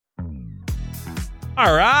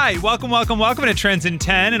All right. Welcome to Trends in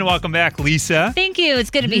 10, and welcome back, Lisa. Thank you. It's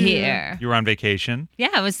good to be here. You were on vacation.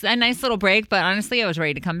 Yeah, it was a nice little break, but honestly, I was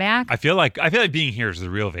ready to come back. I feel like being here is the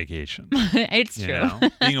real vacation. It's You true. know?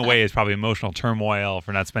 Being away is probably emotional turmoil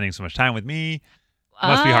for not spending so much time with me.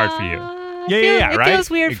 Must be hard for you. Yeah, right? It feels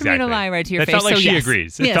weird for me Exactly. to lie right to your That face. felt like so she yes.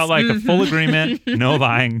 agrees. It Yes. felt like a full agreement. No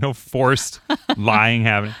lying, no forced lying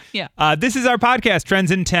happening. Yeah. This is our podcast, Trends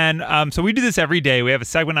in 10. So we do this every day. We have a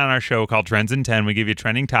segment on our show called Trends in 10. We give you a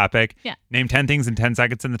trending topic. Yeah. Name 10 things in 10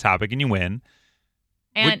 seconds in the topic, and you win.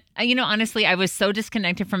 And, honestly, I was so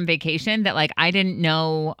disconnected from vacation that, I didn't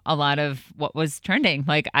know a lot of what was trending.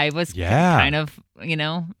 I was kind of,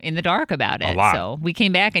 in the dark about it. A lot. So we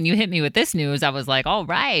came back and you hit me with this news. I was like, all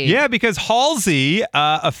right. Yeah, because Halsey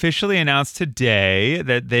officially announced today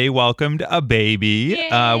that they welcomed a baby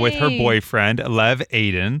with her boyfriend, Lev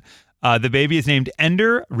Aiden. The baby is named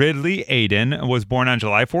Ender Ridley Aiden, was born on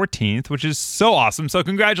July 14th, which is so awesome. So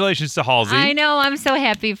congratulations to Halsey. I know. I'm so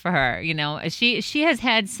happy for her. She has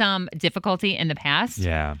had some difficulty in the past.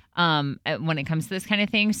 Yeah. When it comes to this kind of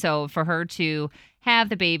thing. So for her to have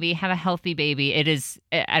the baby, have a healthy baby, it is,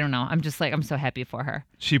 I don't know. I'm just I'm so happy for her.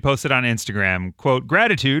 She posted on Instagram, quote,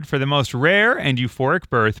 "Gratitude for the most rare and euphoric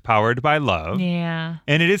birth powered by love." Yeah.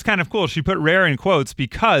 And it is kind of cool. She put rare in quotes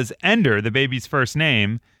because Ender, the baby's first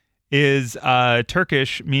name, is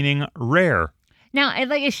Turkish, meaning rare. Now,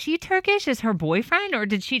 is she Turkish? Is her boyfriend, or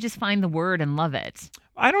did she just find the word and love it?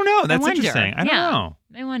 I don't know. That's wonder. interesting. I don't know.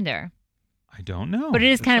 I wonder. I don't know. But it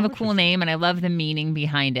is That's kind so of a cool name, and I love the meaning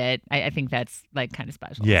behind it. I think that's kind of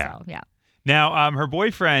special. Yeah. So, yeah. Now, her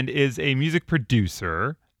boyfriend is a music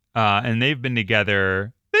producer, and they've been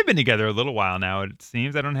together a little while now, it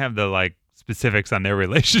seems. I don't have the specifics on their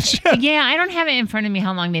relationship. Yeah, I don't have it in front of me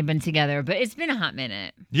how long they've been together, but it's been a hot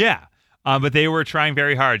minute. Yeah. But they were trying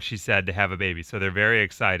very hard, she said, to have a baby. So they're very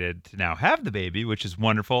excited to now have the baby, which is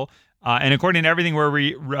wonderful. And according to everything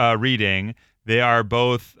we're reading, they are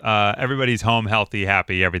both, everybody's home, healthy,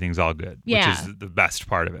 happy, everything's all good, which is the best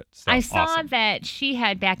part of it. So, I saw awesome. that she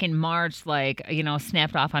had back in March,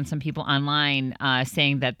 snapped off on some people online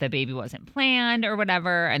saying that the baby wasn't planned or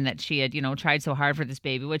whatever, and that she had, tried so hard for this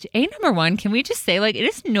baby, which, number one, can we just say, it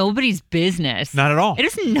is nobody's business. Not at all. It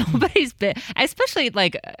is nobody's business, especially,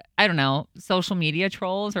 I don't know, social media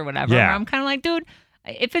trolls or whatever. Yeah. Where I'm kind of like, dude,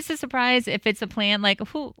 if it's a surprise, if it's a plan,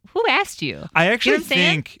 who asked you? I actually You know what I'm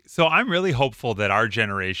saying? think so. I'm really hopeful that our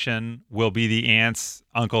generation will be the aunts,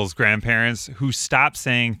 uncles, grandparents who stop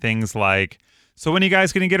saying things like, "So when are you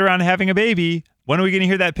guys going to get around to having a baby? When are we going to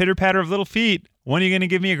hear that pitter patter of little feet? When are you going to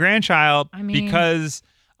give me a grandchild?" Because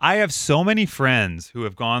I have so many friends who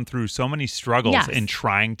have gone through so many struggles in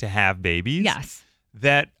trying to have babies. Yes.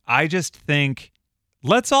 That I just think,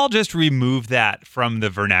 let's all just remove that from the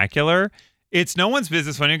vernacular. It's no one's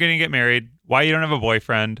business when you're going to get married, why you don't have a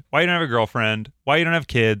boyfriend, why you don't have a girlfriend, why you don't have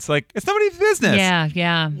kids. It's nobody's business.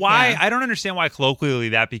 Yeah. Why? Yeah. I don't understand why colloquially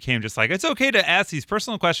that became just it's okay to ask these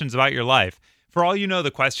personal questions about your life. For all you know,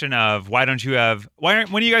 the question of when are you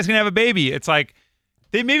guys going to have a baby? It's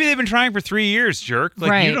maybe they've been trying for 3 years, jerk.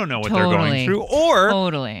 Right. You don't know what they're going through.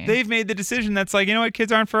 Or they've made the decision that's you know what,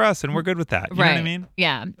 kids aren't for us and we're good with that. You know what I mean?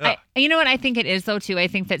 Yeah. You know what I think it is, though, too? I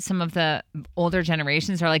think that some of the older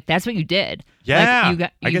generations are that's what you did. Yeah,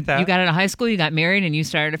 I get that. You got out of high school, you got married, and you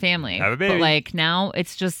started a family. Have a baby. But now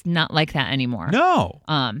it's just not like that anymore. No.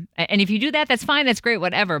 And if you do that, that's fine. That's great,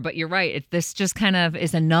 whatever. But you're right. This just kind of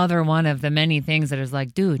is another one of the many things that is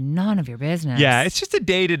dude, none of your business. Yeah, it's just a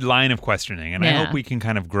dated line of questioning. And I Yeah. hope we can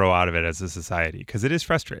kind of grow out of it as a society because it is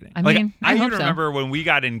frustrating. I mean, I hope so. remember when we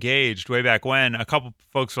got engaged way back when, a couple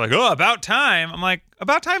folks were like, "Oh, about time." I'm like,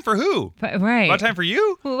 "About time for who?" Right. About time for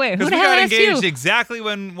you? Wait, who Because the we hell got asked engaged you? exactly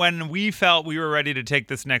when we felt we were ready to take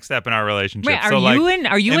this next step in our relationship. Wait, are so, you in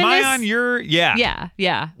am this? I on your? Yeah.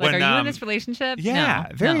 Yeah. When, are you in this relationship? Yeah,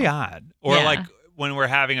 No, very no. odd. Or Yeah. when we're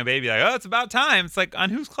having a baby, oh, it's about time. It's on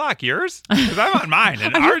whose clock? Yours? Because I'm on mine.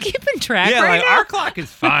 And Are you keeping track yeah, right now? our clock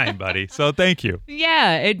is fine, buddy. So thank you.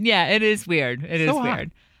 Yeah, it is weird. It is So odd.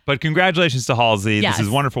 weird. But congratulations to Halsey. Yes. This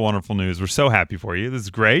is wonderful, wonderful news. We're so happy for you. This is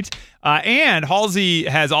great. And Halsey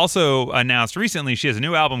has also announced recently she has a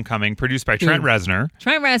new album coming, produced by Trent Reznor.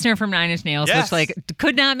 Trent Reznor from Nine Inch Nails, Yes. which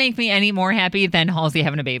could not make me any more happy than Halsey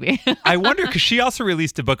having a baby. I wonder, because she also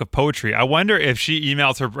released a book of poetry. I wonder if she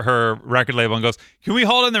emails her record label and goes, "Can we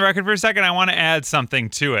hold in the record for a second? I want to add something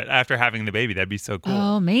to it after having the baby." That'd be so cool.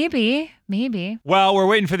 Oh, maybe. Well, we're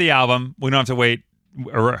waiting for the album. We don't have to wait.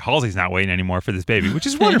 Or Halsey's not waiting anymore for this baby, which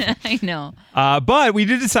is wonderful. I know. But we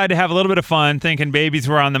did decide to have a little bit of fun, thinking babies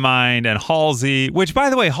were on the mind, and Halsey, which, by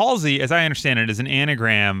the way, Halsey, as I understand it, is an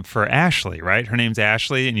anagram for Ashley, right? Her name's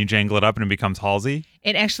Ashley, and you jangle it up and it becomes Halsey.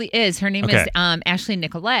 It actually is. Her name Okay. is Ashley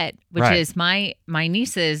Nicolette, which Right. is my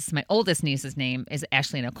oldest niece's name is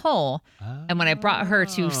Ashley Nicole. And when I brought her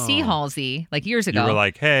to see Halsey like years ago You were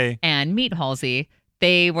like, hey. and meet Halsey,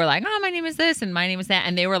 they were like, oh, my name is this and my name is that.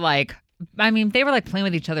 And they were like, they were like playing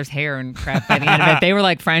with each other's hair and crap by the end of it. They were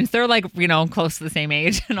like friends. They were like, close to the same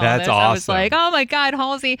age and all That's this. I was awesome. like, oh my God,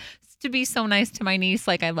 Halsey, to be so nice to my niece.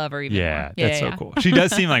 Like, I love her even Yeah, more. that's so cool. She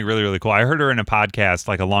does seem like really, really cool. I heard her in a podcast,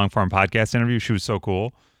 like a long form podcast interview. She was so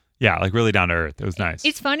cool. Yeah, like really down to earth. It was nice.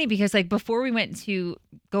 It's funny because like before we went to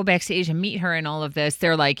go backstage and meet her and all of this,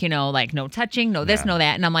 they're like, like no touching, no this, Yeah. no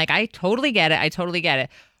that. And I'm like, I totally get it.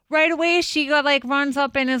 Right away, she got like runs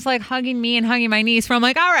up and is like hugging me and hugging my niece. From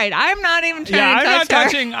like, all right, I'm not even trying Yeah, to I'm not touch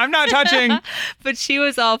her. touching. I'm not touching. But she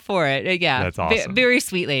was all for it. Yeah. That's awesome. Very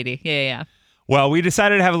sweet lady. Yeah. Well, we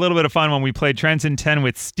decided to have a little bit of fun when we played Trends in 10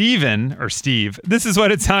 with Steven, or Steve. This is what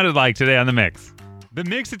it sounded like today on The Mix. The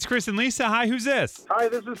Mix, it's Chris and Lisa. Hi, who's this? Hi,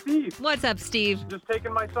 this is Steve. What's up, Steve? Just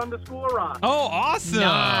taking my son to school of rock. Oh, awesome.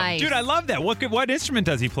 Nice. Dude, I love that. What instrument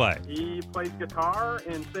does he play? He plays guitar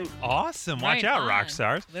and sings. Awesome. Watch Right out, on. rock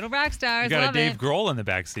stars. Little rock stars. You got Love a Dave it. Grohl in the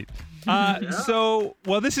backseat. So,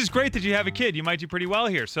 this is great that you have a kid. You might do pretty well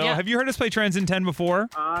here. So, Yeah. have you heard us play Trends in 10 before?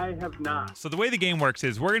 I have not. So the way the game works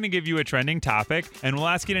is we're going to give you a trending topic, and we'll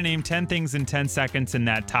ask you to name 10 things in 10 seconds in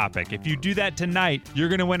that topic. If you do that tonight, you're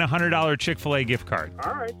going to win a $100 Chick-fil-A gift card.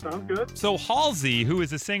 All right, sounds good. So Halsey, who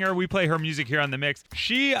is a singer, we play her music here on The Mix,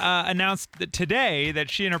 she announced that today that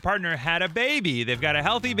she and her partner had a baby. They've got a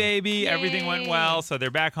healthy baby. Everything went Yay. well, so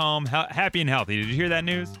they're back home happy and healthy. Did you hear that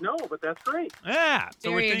news? No, but that's great. Yeah. So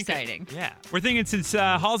Very we're thinking, exciting. Yeah. We're thinking since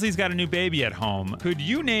Halsey's got a new baby at home, could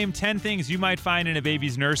you name 10 things you might find in a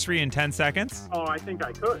baby's nursery in 10 seconds? Oh, I think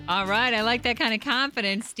I could. All right. I like that kind of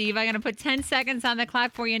confidence, Steve. I'm going to put 10 seconds on the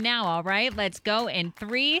clock for you now. All right. Let's go in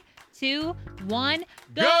 3, 2, 1,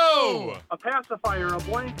 go. A pacifier, a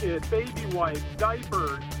blanket, baby wipes,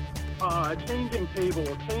 diapers, a changing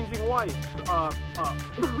table, changing wipes.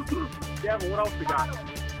 Yeah, but what else we got?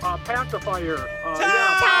 Pacifier.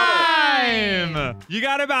 Time! You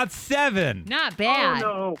got about 7. Not Oh, bad.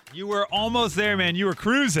 no. You were almost there, man. You were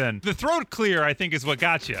cruising. The throat clear, I think, is what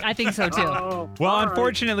got you. I think so too. Oh, Well, all right.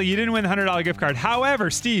 unfortunately, you didn't win the $100 gift card. However,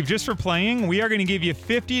 Steve, just for playing, we are going to give you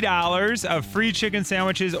 $50 of free chicken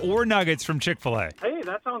sandwiches or nuggets from Chick-fil-A. Hey,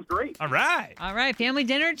 that sounds great. All right. All right. Family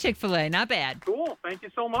dinner at Chick-fil-A. Not bad. Cool. Thank you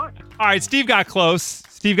so much. All right, Steve got close.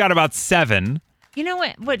 Steve got about 7. You know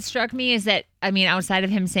what struck me is that, outside of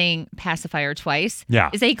him saying pacifier twice, Yeah.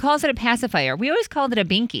 is that he calls it a pacifier. We always called it a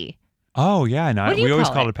binky. Oh, yeah. No, What do you we always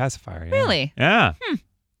call called it? it pacifier. Yeah. Really? Yeah.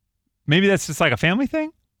 Maybe that's just like a family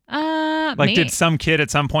thing? Like, did some kid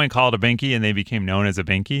at some point call it a binky and they became known as a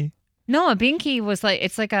binky? No, a binky was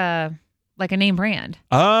it's like a name brand.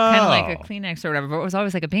 Oh. Kind of like a Kleenex or whatever, but it was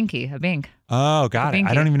always like a binky, a bink. Oh, got A it. I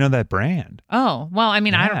binky. don't even know that brand. Oh, well, I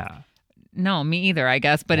don't. Yeah. No, me either, I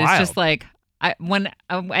guess. But Wild. it's just like at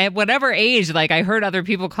whatever age, like I heard other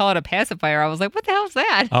people call it a pacifier. I was like, what the hell's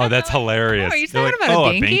that? Oh, that's hilarious. Oh, are you They're talking like,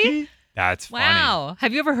 about a oh, binky? That's funny. Wow.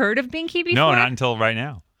 Have you ever heard of binky before? No, not until right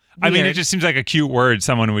now. I mean, it Weird. just seems like a cute word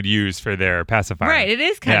someone would use for their pacifier. Right. It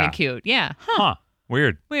is kind of Yeah. cute. Yeah. Huh. Huh.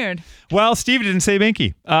 Weird. Weird. Well, Steve didn't say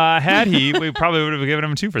binky. Had he, we probably would have given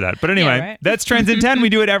him a 2 for that. But anyway, right. that's Trends in 10. We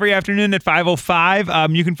do it every afternoon at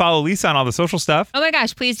 5:05. You can follow Lisa on all the social stuff. Oh my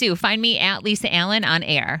gosh, please do. Find me at Lisa Allen on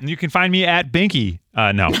air. And you can find me at Binky.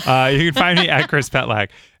 You can find me at Chris Petlak.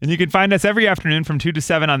 And you can find us every afternoon from 2 to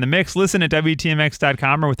 7 on The Mix. Listen at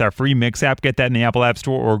WTMX.com or with our free Mix app. Get that in the Apple App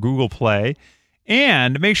Store or Google Play.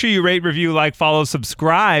 And make sure you rate, review, like, follow,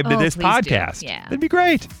 subscribe to Oh, this please do. podcast. Yeah. That'd be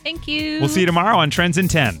great. Thank you. We'll see you tomorrow on Trends in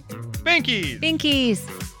 10. Binkies! Binkies.